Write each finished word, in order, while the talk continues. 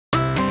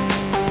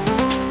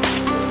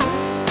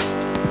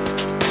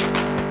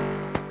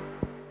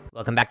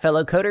Welcome back,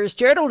 fellow coders.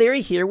 Jared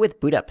O'Leary here with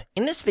BootUp.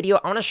 In this video,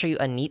 I want to show you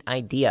a neat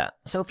idea.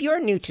 So if you are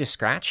new to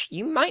Scratch,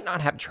 you might not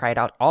have tried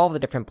out all the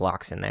different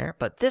blocks in there,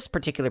 but this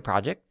particular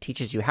project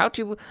teaches you how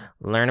to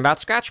learn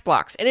about Scratch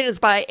blocks, and it is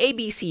by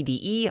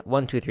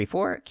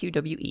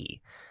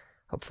ABCDE1234QWE.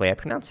 Hopefully I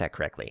pronounced that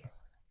correctly.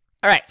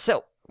 All right,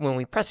 so when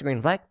we press the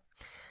green flag,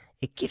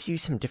 it gives you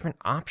some different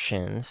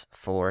options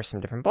for some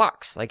different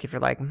blocks. Like if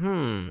you're like,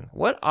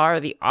 what are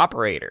the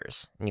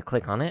operators? And you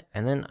click on it,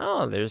 and then,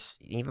 oh, there's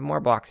even more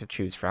blocks to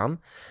choose from.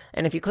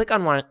 And if you click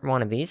on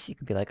one of these, you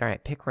could be like, all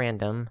right, pick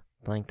random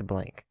blank to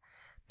blank.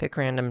 Pick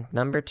random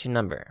number to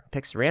number.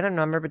 Picks a random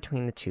number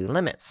between the two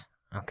limits.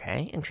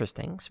 Okay,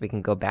 interesting. So we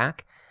can go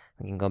back.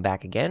 We can go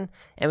back again,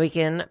 and we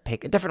can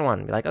pick a different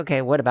one. Be like,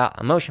 okay, what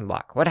about a motion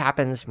block? What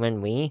happens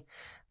when we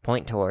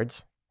point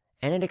towards?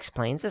 And it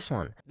explains this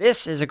one.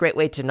 This is a great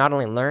way to not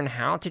only learn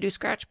how to do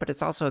Scratch, but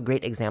it's also a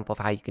great example of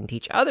how you can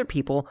teach other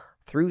people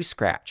through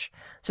Scratch.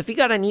 So if you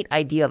got a neat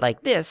idea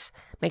like this,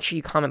 make sure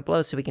you comment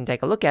below so we can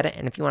take a look at it.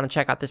 And if you want to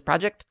check out this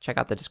project, check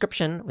out the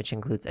description, which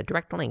includes a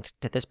direct link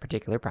to this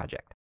particular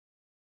project.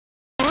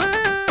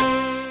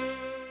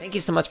 Thank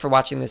you so much for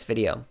watching this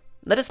video.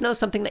 Let us know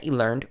something that you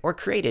learned or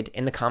created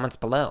in the comments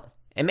below.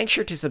 And make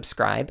sure to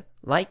subscribe,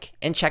 like,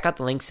 and check out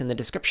the links in the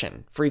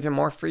description for even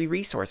more free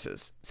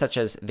resources, such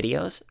as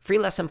videos, free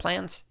lesson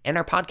plans, and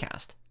our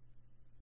podcast.